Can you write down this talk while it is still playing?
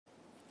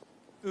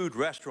Food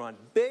restaurant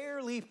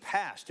barely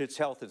passed its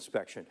health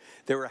inspection.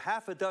 There were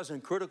half a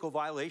dozen critical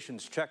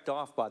violations checked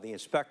off by the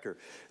inspector.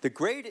 The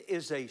grade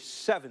is a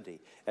 70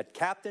 at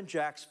Captain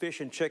Jack's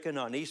Fish and Chicken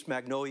on East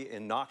Magnolia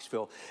in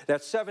Knoxville.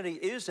 That 70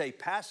 is a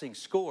passing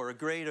score. A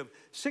grade of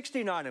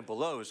 69 and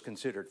below is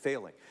considered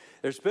failing.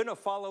 There's been a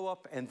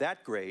follow-up and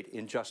that grade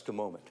in just a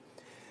moment.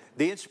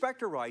 The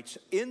inspector writes,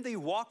 in the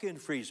walk-in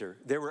freezer,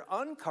 there were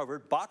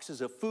uncovered boxes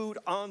of food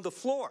on the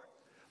floor,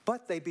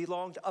 but they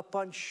belonged up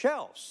on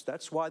shelves.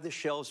 That's why the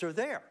shelves are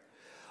there.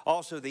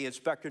 Also, the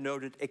inspector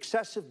noted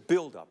excessive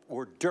buildup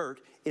or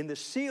dirt in the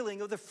ceiling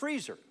of the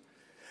freezer.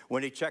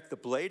 When he checked the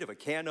blade of a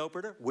can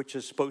opener, which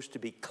is supposed to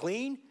be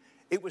clean,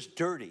 it was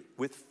dirty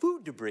with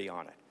food debris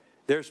on it.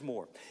 There's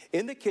more.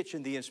 In the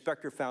kitchen, the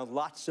inspector found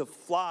lots of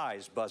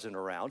flies buzzing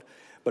around,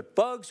 but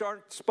bugs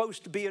aren't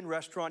supposed to be in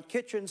restaurant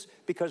kitchens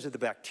because of the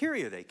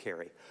bacteria they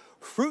carry.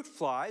 Fruit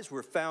flies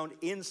were found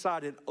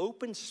inside an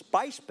open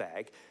spice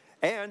bag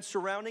and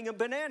surrounding a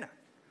banana.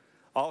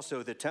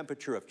 Also, the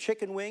temperature of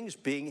chicken wings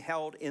being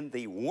held in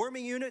the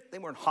warming unit, they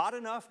weren't hot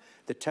enough.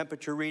 The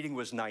temperature reading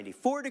was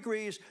 94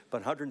 degrees,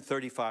 but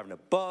 135 and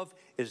above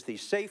is the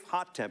safe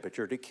hot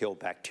temperature to kill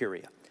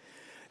bacteria.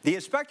 The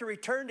inspector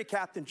returned to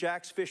Captain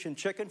Jack's Fish and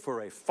Chicken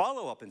for a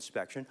follow-up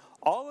inspection.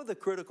 All of the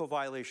critical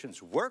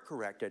violations were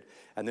corrected,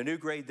 and the new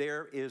grade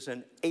there is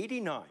an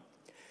 89.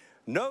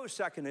 No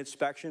second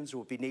inspections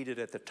will be needed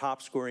at the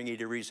top-scoring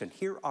eateries, and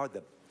here are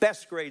the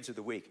best grades of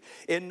the week.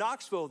 In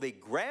Knoxville, the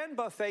Grand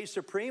Buffet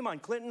Supreme on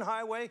Clinton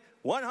Highway,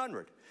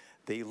 100.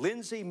 The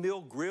Lindsay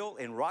Mill Grill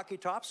in Rocky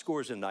Top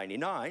scores a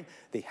 99.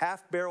 The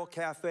Half Barrel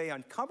Cafe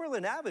on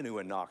Cumberland Avenue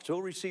in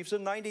Knoxville receives a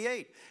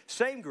 98.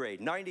 Same grade,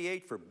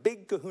 98 for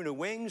Big Kahuna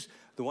Wings,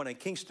 the one in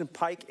Kingston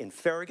Pike in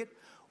Farragut.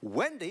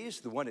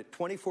 Wendy's, the one at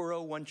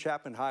 2401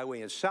 Chapman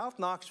Highway in South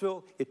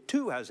Knoxville, it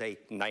too has a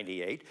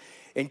 98.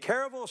 In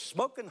Caryville,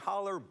 Smoke and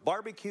Holler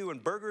Barbecue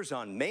and Burgers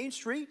on Main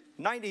Street,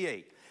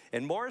 98.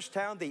 In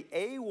Morristown, the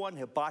A1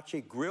 Hibachi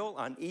Grill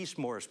on East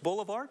Morris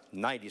Boulevard,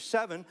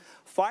 97.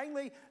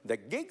 Finally, the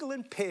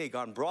Gigglin' Pig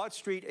on Broad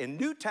Street in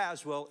New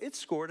Tazewell, it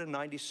scored a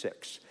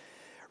 96.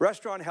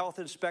 Restaurant health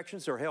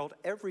inspections are held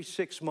every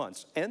 6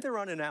 months, and they're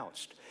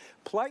unannounced.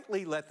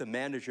 Politely let the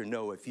manager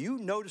know if you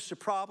notice a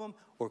problem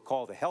or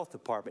call the health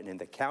department in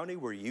the county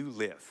where you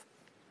live.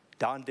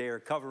 Don Dare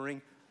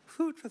covering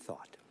Food for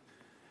Thought.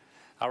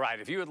 All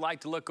right, if you would like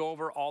to look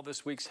over all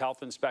this week's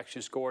health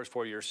inspection scores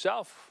for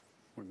yourself,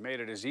 we've made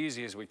it as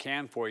easy as we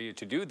can for you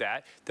to do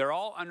that. They're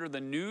all under the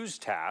News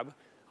tab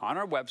on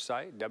our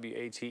website,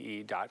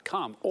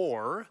 WATE.com.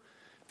 Or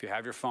if you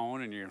have your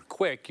phone and you're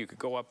quick, you could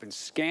go up and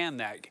scan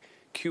that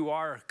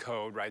QR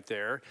code right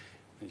there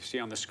you see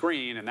on the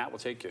screen, and that will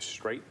take you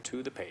straight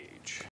to the page.